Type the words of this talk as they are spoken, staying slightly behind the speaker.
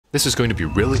This is going to be a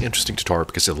really interesting tutorial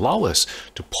because it allows us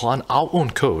to plant our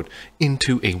own code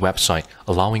into a website,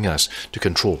 allowing us to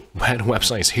control where the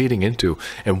website is heading into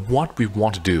and what we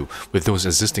want to do with those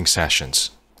existing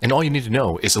sessions. And all you need to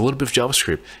know is a little bit of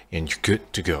JavaScript and you're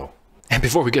good to go. And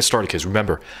before we get started, kids,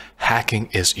 remember, hacking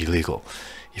is illegal.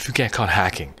 If you get caught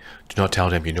hacking, do not tell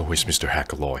them you know who is Mr.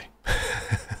 Hackaloy.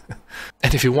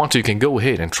 And if you want to, you can go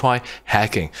ahead and try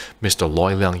hacking Mr.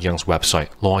 Loy Liang Yang's website,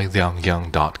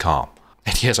 loyliangyang.com.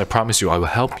 And yes, I promise you, I will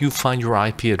help you find your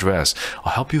IP address.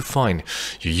 I'll help you find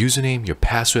your username, your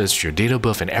passwords, your date of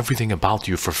birth, and everything about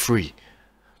you for free.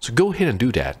 So go ahead and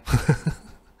do that.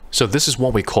 So this is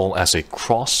what we call as a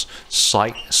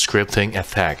cross-site scripting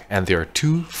attack, and there are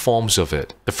two forms of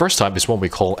it. The first type is what we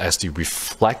call as the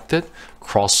reflected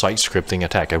cross-site scripting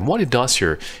attack. And what it does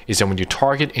here is that when you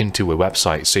target into a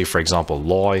website, say for example,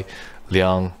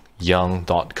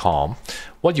 loyliangyang.com,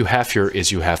 what you have here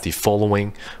is you have the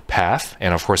following path,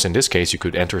 and of course in this case you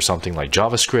could enter something like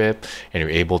JavaScript, and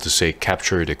you're able to say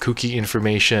capture the cookie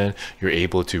information, you're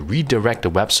able to redirect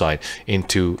the website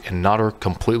into another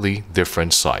completely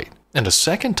different site. And the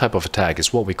second type of attack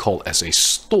is what we call as a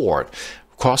stored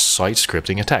cross-site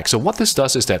scripting attack. So what this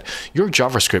does is that your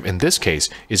JavaScript in this case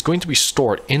is going to be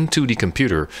stored into the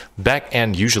computer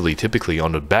back-end, usually typically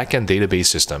on the back-end database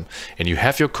system, and you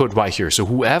have your code right here. So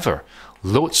whoever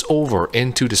loads over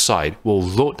into the site will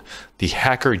load the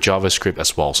hacker JavaScript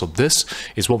as well. So this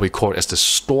is what we call as the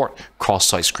stored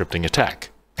cross-site scripting attack.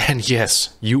 And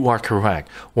yes, you are correct.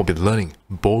 We'll be learning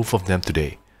both of them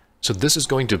today. So this is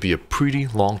going to be a pretty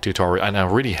long tutorial, and I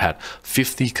already had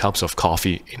 50 cups of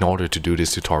coffee in order to do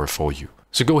this tutorial for you.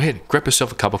 So go ahead, grab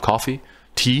yourself a cup of coffee,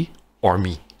 tea, or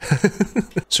me.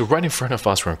 So right in front of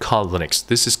us, we're on Kali Linux.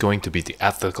 This is going to be the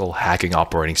ethical hacking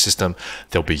operating system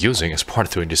they'll be using as part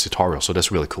of doing this tutorial. So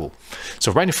that's really cool.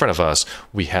 So right in front of us,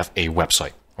 we have a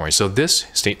website. All right, so this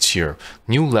states here,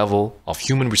 new level of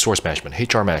human resource management,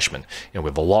 HR management, and we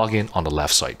have a login on the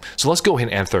left side. So let's go ahead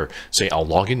and enter, say, our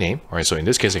login name. All right, so in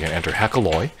this case, I can enter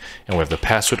Hackaloy, and we have the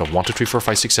password of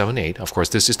 123456778. Of course,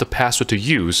 this is the password to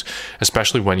use,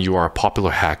 especially when you are a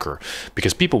popular hacker,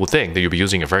 because people will think that you'll be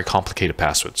using a very complicated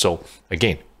password. So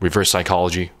again, reverse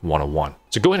psychology 101.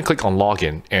 So go ahead and click on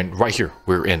login, and right here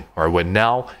we're in, or we're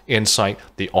now inside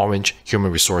the orange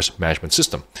human resource management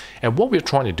system. And what we're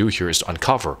trying to do here is to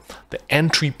uncover the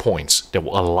entry points that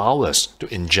will allow us to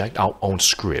inject our own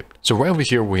script. So right over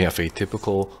here we have a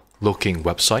typical looking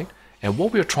website, and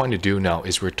what we're trying to do now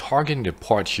is we're targeting the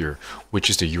part here, which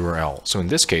is the URL. So in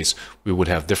this case, we would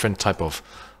have different type of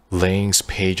links,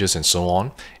 pages, and so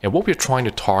on. And what we're trying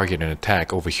to target and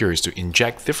attack over here is to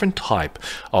inject different type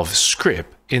of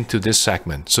script into this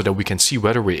segment so that we can see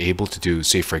whether we're able to do,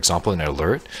 say, for example, an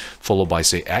alert, followed by,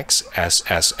 say,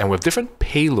 XSS, and with different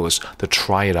payloads to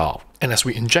try it out. And as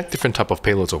we inject different type of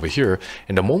payloads over here,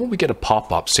 and the moment we get a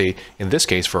pop-up, say, in this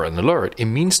case for an alert, it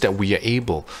means that we are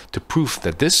able to prove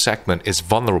that this segment is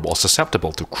vulnerable or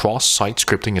susceptible to cross-site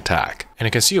scripting attack. And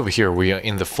you can see over here, we are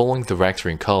in the following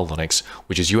directory in Kali Linux,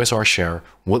 which is USR share,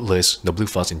 wootlist,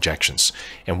 wfuzz injections.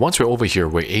 And once we're over here,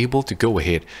 we're able to go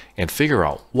ahead and figure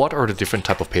out what are the different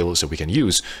type of payloads that we can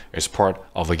use as part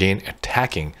of, again,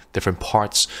 attacking different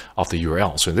parts of the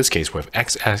URL. So in this case, we have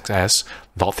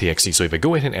xss.txt. So if I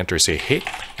go ahead and enter, say, hit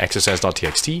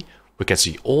xss.txt, we can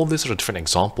see all these are the different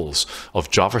examples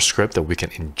of JavaScript that we can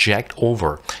inject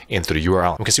over into the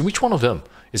URL. We can see which one of them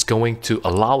is going to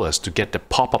allow us to get the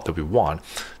pop-up that we want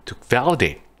to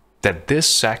validate that this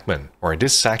segment or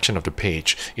this section of the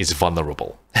page is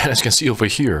vulnerable. And as you can see over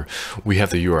here, we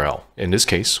have the URL. In this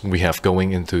case, we have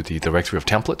going into the directory of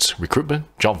templates, recruitment,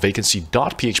 job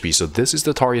vacancy.php. So this is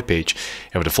the target page,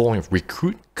 and with the following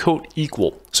recruit code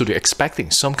equal. So they're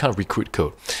expecting some kind of recruit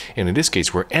code. And in this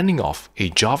case, we're ending off a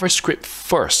JavaScript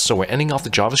first. So we're ending off the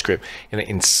JavaScript and then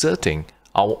inserting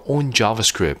our own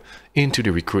JavaScript into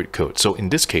the recruit code. So in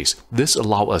this case, this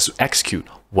allows us to execute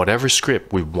whatever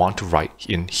script we want to write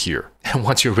in here. And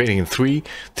once you're ready in 3,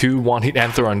 2, 1, hit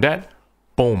enter on that,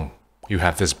 boom, you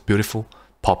have this beautiful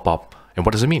pop-up. And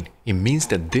what does it mean? It means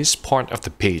that this part of the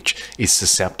page is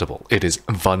susceptible. It is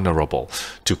vulnerable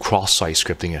to cross-site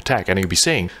scripting attack. And you'll be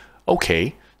saying,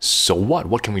 okay, so what?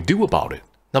 What can we do about it?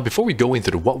 Now, before we go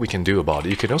into what we can do about it,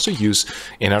 you can also use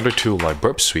another tool like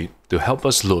Burp Suite to help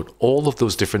us load all of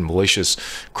those different malicious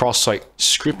cross-site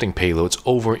scripting payloads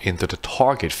over into the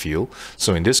target field.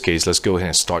 So in this case, let's go ahead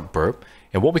and start Burp.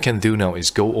 And what we can do now is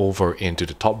go over into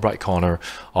the top right corner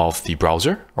of the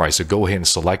browser. All right, so go ahead and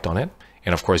select on it.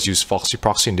 And of course, use Foxy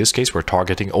Proxy. In this case, we're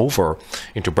targeting over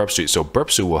into Burp Suite. So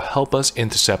Burp Suite will help us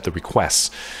intercept the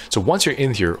requests. So once you're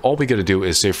in here, all we got to do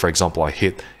is say, for example, I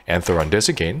hit enter on this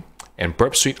again. And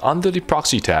Burp Suite under the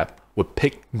proxy tab would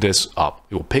pick this up.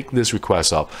 It will pick this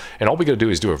request up. And all we got to do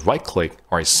is do a right click,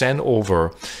 all right, send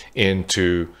over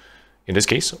into, in this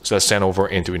case, so let's send over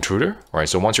into intruder. All right,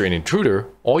 so once you're in intruder,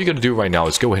 all you got to do right now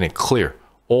is go ahead and clear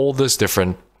all these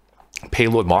different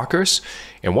payload markers.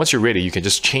 And once you're ready, you can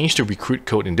just change the recruit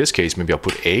code. In this case, maybe I'll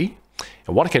put A.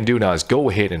 And what I can do now is go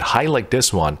ahead and highlight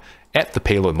this one at the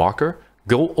payload marker,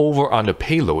 go over on the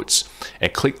payloads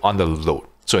and click on the load.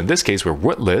 So in this case, we're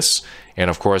wordless. And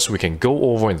of course, we can go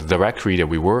over in the directory that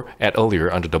we were at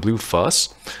earlier under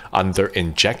WFuzz, under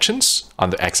injections,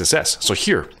 under XSS. So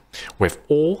here, we have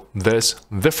all this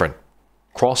different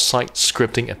cross-site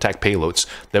scripting attack payloads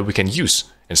that we can use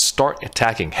and start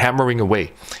attacking, hammering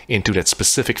away into that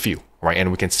specific field, right?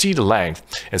 And we can see the length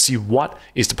and see what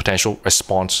is the potential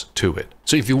response to it.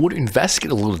 So if you would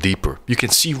investigate a little deeper, you can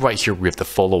see right here we have the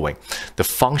following: the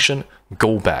function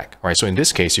go back, right? So in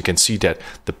this case, you can see that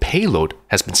the payload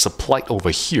has been supplied over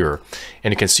here,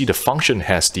 and you can see the function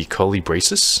has the curly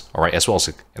braces, all right, as well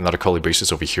as another curly braces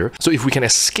over here. So if we can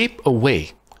escape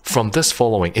away from this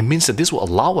following, it means that this will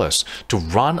allow us to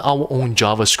run our own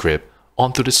JavaScript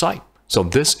onto the site. So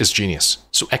this is genius.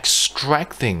 So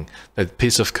extracting that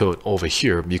piece of code over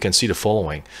here, you can see the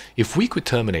following. If we could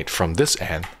terminate from this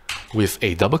end with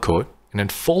a double quote and then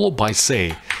followed by,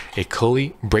 say, a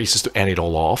curly braces to end it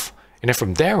all off, and then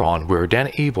from there on, we're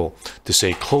then able to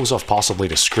say close off possibly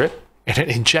the script and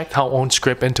then inject our own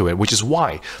script into it, which is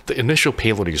why the initial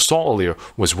payload you saw earlier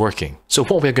was working. So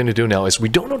what we're going to do now is we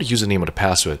don't know the username or the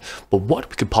password, but what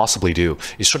we could possibly do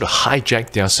is sort of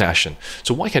hijack their session.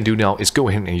 So what I can do now is go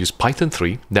ahead and use python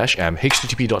 3-m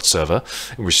http.server,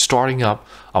 and we're starting up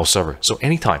our server. So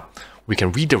anytime we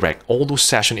can redirect all those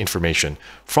session information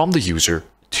from the user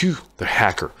to the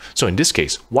hacker. So in this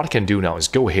case, what I can do now is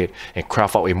go ahead and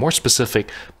craft out a more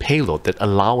specific payload that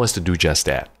allow us to do just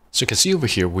that. So you can see over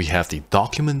here, we have the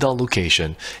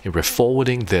document.location, and we're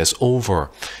forwarding this over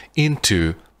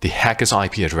into the hacker's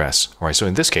IP address. All right, so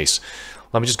in this case,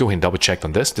 let me just go ahead and double check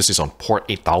on this. This is on port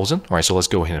 8000. All right, so let's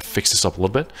go ahead and fix this up a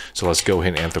little bit. So let's go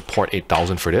ahead and enter port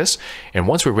 8000 for this. And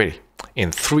once we're ready,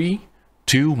 in 3,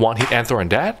 2, 1, hit enter on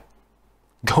that.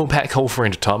 Go back over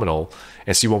into terminal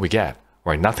and see what we get.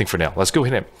 All right, nothing for now. Let's go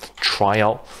ahead and try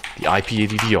out the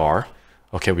IPADDR.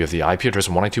 Okay, we have the IP address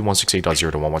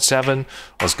 192.168.0.117.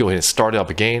 Let's go ahead and start it up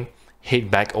again. Hit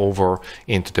back over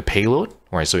into the payload.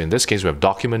 All right, so in this case, we have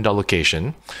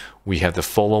document.location. We have the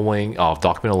following of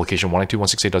document.location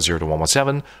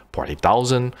 192.168.0.117, port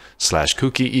 8000 /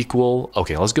 cookie equal.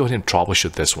 Okay, let's go ahead and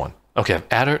troubleshoot this one. Okay, I've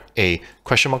added a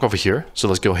question mark over here. So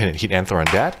let's go ahead and hit enter on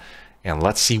that. And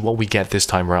let's see what we get this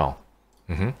time around.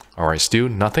 All right, still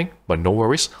nothing, but no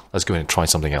worries. Let's go ahead and try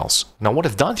something else. Now, what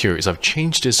I've done here is I've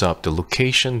changed this up to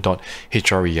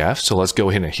location.href. So let's go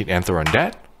ahead and hit enter on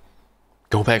that.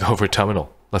 Go back over to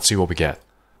terminal. Let's see what we get.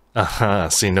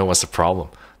 So you know what's the problem?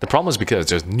 The problem is because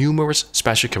there's numerous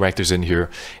special characters in here,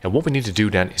 and what we need to do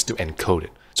then is to encode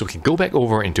it. So we can go back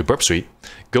over into Burp Suite,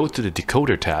 go to the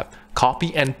decoder tab,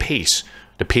 copy and paste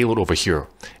the payload over here,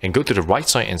 and go to the right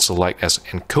side and select as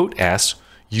encode as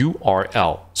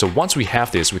URL. So once we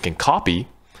have this, we can copy,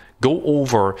 go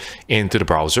over into the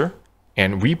browser,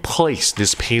 and replace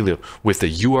this payload with the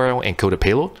URL encoded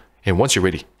payload. And once you're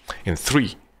ready, in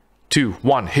 3, 2,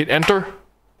 1, hit enter.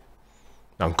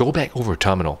 Now go back over to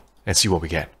terminal and see what we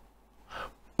get.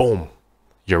 Boom,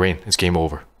 you're in. It's game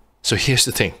over. So here's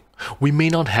the thing. We may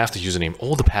not have the username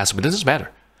or the password, but it doesn't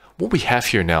matter. What we have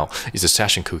here now is a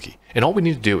session cookie, and all we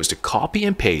need to do is to copy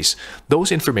and paste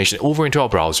those information over into our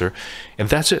browser, and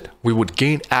that's it. We would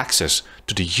gain access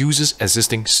to the user's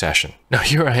existing session. Now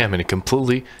here I am in a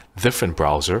completely different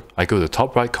browser. I go to the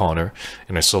top right corner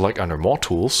and I select under More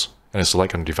Tools and I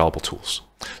select under Developer Tools.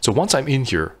 So once I'm in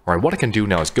here, all right, what I can do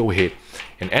now is go ahead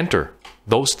and enter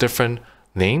those different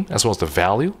name as well as the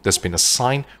value that's been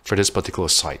assigned for this particular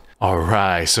site. All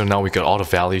right, so now we got all the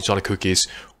values, all the cookies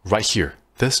right here.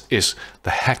 This is the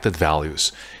hacked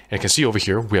values. And you can see over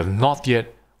here, we have not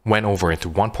yet went over into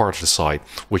one part of the site,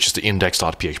 which is the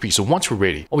index.php. So once we're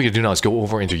ready, all we can do now is go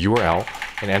over into URL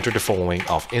and enter the following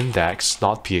of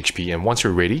index.php. And once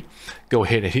you're ready, go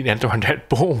ahead and hit enter on that.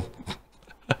 Boom.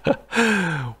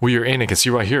 We are in. You can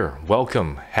see right here,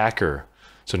 welcome hacker.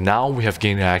 So now we have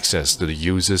gained access to the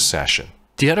user's session.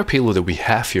 The other payload that we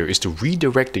have here is to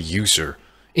redirect the user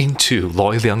into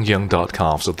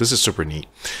loyliangyang.com. So this is super neat.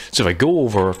 So if I go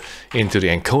over into the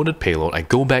encoded payload, I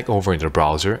go back over into the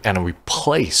browser and I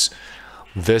replace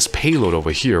this payload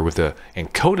over here with the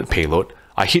encoded payload.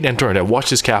 I hit enter on that. Watch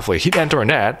this carefully. Hit enter on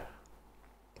that.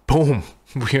 Boom.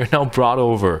 We are now brought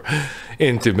over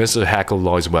into Mr. Hacker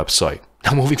Loy's website.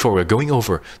 Now moving forward, going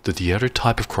over to the other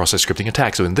type of cross-site scripting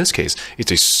attack. So in this case,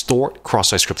 it's a stored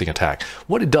cross-site scripting attack.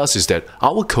 What it does is that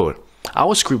our code,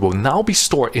 our script will now be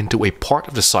stored into a part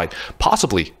of the site,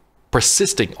 possibly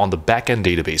persisting on the backend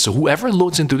database. So whoever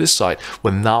loads into this site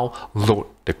will now load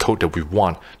the code that we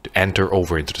want to enter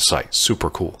over into the site. Super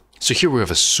cool. So here we have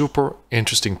a super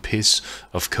interesting piece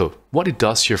of code. What it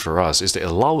does here for us is to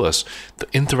allow us to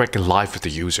interact live with the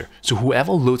user. So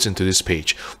whoever loads into this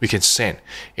page, we can send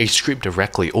a script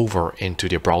directly over into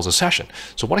their browser session.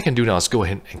 So what I can do now is go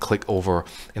ahead and click over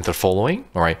into the following.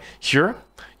 All right, here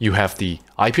you have the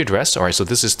IP address. All right, so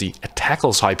this is the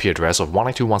attacker's IP address of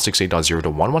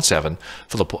 192.168.0.117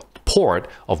 for the port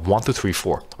of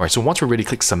 1234. All right, so once we're ready,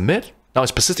 click submit. Now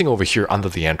it's persisting over here under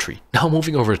the entry. Now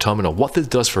moving over to terminal, what this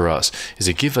does for us is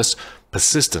it gives us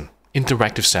persistent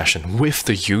interactive session with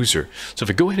the user. So if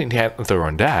we go ahead and enter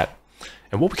on that,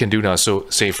 and what we can do now, so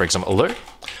say for example, alert,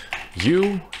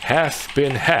 you have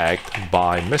been hacked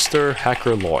by Mr.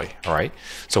 Hacker Loy. All right.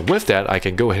 So with that, I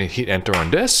can go ahead and hit enter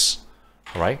on this.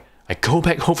 All right. I go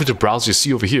back over to the browser, you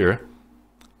see over here,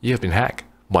 you have been hacked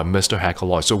by Mr. Hacker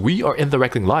Loy. So we are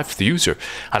interacting live with the user,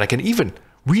 and I can even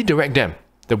redirect them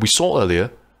that we saw earlier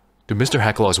to Mr.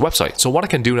 Hackerlaw's website. So what I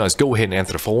can do now is go ahead and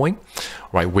enter the following,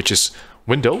 right, which is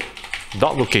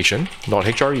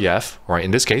window.location.href, right,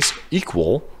 in this case,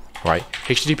 equal, right,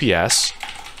 https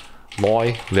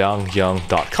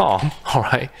loyliangyang.com, all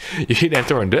right. You hit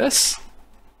enter on this,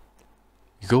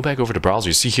 you go back over the browser,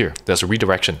 you see here, there's a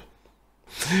redirection.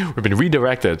 We've been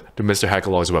redirected to Mr.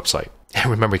 Hackerlaw's website. And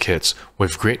remember kids,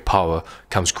 with great power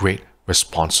comes great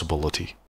responsibility.